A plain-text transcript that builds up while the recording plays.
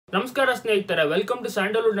ನಮಸ್ಕಾರ ಸ್ನೇಹಿತರೆ, welcome to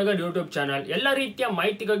Sandalwood Nagar YouTube channel. ಎಲ್ಲ ರೀತಿಯ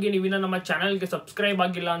ಮಾಹಿತಿಗಾಗಿ ನೀವು ನಮ್ಮ ಚಾನಲ್ಗೆ ಸಬ್ಸ್ಕ್ರೈಬ್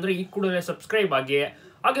ಆಗಿಲ್ಲ ಅಂದ್ರೆ ಈ ಕೂಡಲೇ ಸಬ್ಸ್ಕ್ರೈಬ್ ಆಗಿ.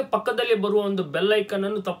 ಹಾಗೆ ಪಕ್ಕದಲ್ಲಿ ಬರುವ ಒಂದು ಬೆಲ್ ಐಕನ್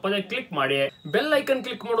ಅನ್ನು ತಪ್ಪದೆ ಕ್ಲಿಕ್ ಮಾಡಿ. ಬೆಲ್ ಐಕನ್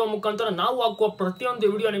ಕ್ಲಿಕ್ ಮಾಡುವ ಮುಖಾಂತರ ನಾವು ಹಾಕುವ ಪ್ರತಿಯೊಂದು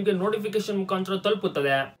ವಿಡಿಯೋ ನಿಮಗೆ ನೋಟಿಫಿಕೇಶನ್ ಮುಖಾಂತರ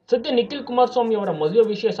ತಲುಪುತ್ತದೆ. ಸದ್ಯ ನಿಖಿಲ್ ಕುಮಾರಸ್ವಾಮಿ ಅವರ ಮದುವೆ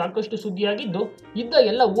ವಿಷಯ ಸಾಕಷ್ಟು ಸುದ್ದಿಯಾಗಿದ್ದು, ಇದ್ದ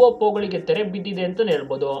ಎಲ್ಲ ಊಹಾಪೋಹಗಳಿಗೆ ತೆರೆ ಬಿದ್ದಿದೆ ಅಂತಾನೆ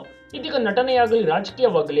ಹೇಳ್ಬೋದು. ಇದೀಗ ನಟನೆಯಾಗಲಿ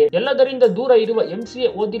ರಾಜಕೀಯವಾಗಲಿ ಎಲ್ಲದರಿಂದ ದೂರ ಇರುವ MCA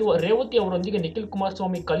ಓದಿರುವ ರೇವತಿ ಅವರೊಂದಿಗೆ ನಿಖಿಲ್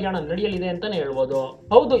ಕುಮಾರಸ್ವಾಮಿ ಕಲ್ಯಾಣ ನಡೆಯಲಿದೆ ಅಂತಾನೆ ಹೇಳ್ಬೋದು.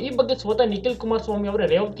 ಹೌದು, ಈ ಬಗ್ಗೆ ಸ್ವತಃ ನಿಖಿಲ್ ಕುಮಾರಸ್ವಾಮಿ ಅವರ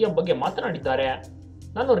ರೇವತಿಯ ಬಗ್ಗೆ ಮಾತನಾಡಿದ್ದಾರೆ.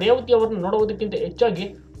 ನಾನು ರೇವತಿ ಅವರನ್ನು ನೋಡುವುದಕ್ಕಿಂತ ಹೆಚ್ಚಾಗಿ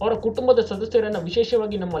ಅವರ ಕುಟುಂಬದ ಸದಸ್ಯರನ್ನ,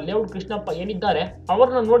 ವಿಶೇಷವಾಗಿ ನಮ್ಮ ಲೇಔಟ್ ಕೃಷ್ಣಪ್ಪ ಏನಿದ್ದಾರೆ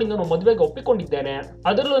ಅವರನ್ನ ನೋಡಿ ನಾನು ಮದುವೆಗೆ ಒಪ್ಪಿಕೊಂಡಿದ್ದೇನೆ.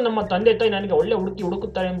 ಅದರಲ್ಲೂ ನಮ್ಮ ತಂದೆ ತಾಯಿ ನನಗೆ ಒಳ್ಳೆ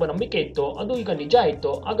ಹುಡುಕುತ್ತಾರೆ ಎಂಬ ನಂಬಿಕೆ ಇತ್ತು. ಅದು ಈಗ ನಿಜ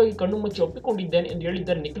ಆಯಿತು. ಹಾಗಾಗಿ ಕಣ್ಣು ಮುಚ್ಚಿ ಒಪ್ಪಿಕೊಂಡಿದ್ದೇನೆ ಎಂದು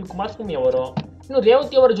ಹೇಳಿದ್ದಾರೆ ನಿಖಿಲ್ ಕುಮಾರಸ್ವಾಮಿ ಅವರು. ಇನ್ನು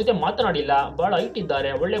ರೇವತಿ ಅವರ ಜೊತೆ ಮಾತನಾಡಿಲ್ಲ, ಬಹಳ ಹೈಟ್ ಇದ್ದಾರೆ,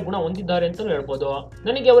 ಒಳ್ಳೆ ಗುಣ ಹೊಂದಿದ್ದಾರೆ ಅಂತ ಹೇಳ್ಬೋದು.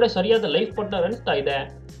 ನನಗೆ ಅವರೇ ಸರಿಯಾದ ಲೈಫ್ ಪಾರ್ಟ್ನರ್ ಅನಿಸ್ತಾ ಇದೆ.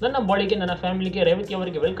 ನನ್ನ ಬಾಳಿಗೆ, ನನ್ನ ಫ್ಯಾಮಿಲಿಗೆ ರೇವತಿ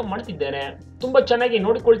ಅವರಿಗೆ ವೆಲ್ಕಮ್ ಮಾಡ್ತಿದ್ದೇನೆ. ತುಂಬಾ ಚೆನ್ನಾಗಿ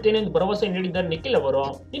ನೋಡಿಕೊಳ್ತೇನೆ ಎಂದು ಭರವಸೆ ನೀಡಿದ್ದಾರೆ ನಿಖಿಲ್ ಅವರು.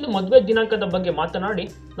 ಇನ್ನು ಮದುವೆ ದಿನಾಂಕದ ಬಗ್ಗೆ ಮಾತನಾಡಿ,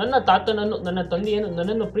 ನನ್ನ ತಾತನನ್ನು, ನನ್ನ ತಂದೆಯನ್ನು,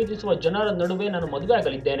 ನನ್ನನ್ನು ಪ್ರೀತಿಸುವ ಜನರ ನಡುವೆ ನಾನು ಮದುವೆ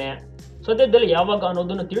ಆಗಲಿದ್ದೇನೆ. ಸದ್ಯದಲ್ಲಿ ಯಾವಾಗ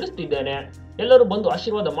ಅನ್ನೋದನ್ನು ತಿಳಿಸ್ತಿದ್ದೇನೆ. ಎಲ್ಲರೂ ಬಂದು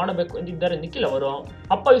ಆಶೀರ್ವಾದ ಮಾಡಬೇಕು ಎಂದಿದ್ದಾರೆ ನಿಖಿಲ್ ಅವರು.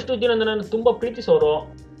 ಅಪ್ಪ ಇಷ್ಟು ದಿನ ನನ್ನನ್ನು ತುಂಬಾ ಪ್ರೀತಿಸೋರು,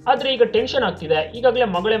 ಆದ್ರೆ ಈಗ ಟೆನ್ಷನ್ ಆಗ್ತಿದೆ. ಈಗಾಗಲೇ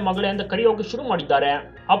ಮಗಳೇ ಮಗಳೇ ಅಂತ ಕರೆಯೋಕೆ ಶುರು ಮಾಡಿದ್ದಾರೆ.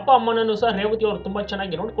 ಅಪ್ಪ ಅಮ್ಮನನ್ನು ಸಹ ರೇವತಿ ಅವರು ತುಂಬಾ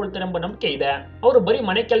ಚೆನ್ನಾಗಿ ನೋಡ್ಕೊಳ್ತಾರೆ ಎಂಬ ನಂಬಿಕೆ ಇದೆ. ಅವರು ಬರೀ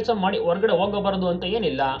ಮನೆ ಕೆಲಸ ಮಾಡಿ ಹೊರಗಡೆ ಹೋಗಬಾರದು ಅಂತ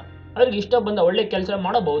ಏನಿಲ್ಲ. ಅವ್ರಿಗೆ ಇಷ್ಟ ಬಂದ ಒಳ್ಳೆ ಕೆಲಸ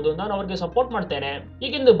ಮಾಡಬಹುದು. ನಾನು ಅವರಿಗೆ ಸಪೋರ್ಟ್ ಮಾಡ್ತೇನೆ.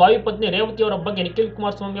 ಈಗಿಂದು ಭಾವಿ ಪತ್ನಿ ರೇವತಿ ಅವರ ಬಗ್ಗೆ ನಿಖಿಲ್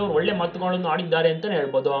ಕುಮಾರಸ್ವಾಮಿ ಅವರು ಒಳ್ಳೆ ಮಾತುಗಳನ್ನು ಆಡಿದ್ದಾರೆ ಅಂತಾನೆ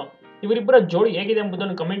ಹೇಳ್ಬೋದು. ಇವರಿಬ್ಬರ ಜೋಡಿ ಹೇಗಿದೆ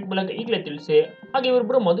ಎಂಬುದನ್ನು ಕಮೆಂಟ್ ಮೂಲಕ ಈಗಲೇ ತಿಳಿಸಿ. ಹಾಗೆ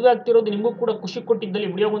ಇವರಿಬ್ಬರು ಮದುವೆ ಆಗ್ತಿರೋದು ನಿಮಗೂ ಕೂಡ ಖುಷಿ ಕೊಟ್ಟಿದ್ದಲ್ಲಿ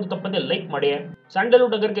ವಿಡಿಯೋಗೊಂದು ತಪ್ಪದೆ ಲೈಕ್ ಮಾಡಿ.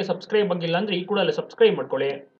 ಸ್ಯಾಂಡಲ್ವುಡ್ ನಗರ್ಗೆ ಸಬ್ಸ್ಕ್ರೈಬ್ ಆಗಿಲ್ಲ ಅಂದ್ರೆ ಈ ಕೂಡಲೇ ಸಬ್ಸ್ಕ್ರೈಬ್ ಮಾಡ್ಕೊಳ್ಳಿ.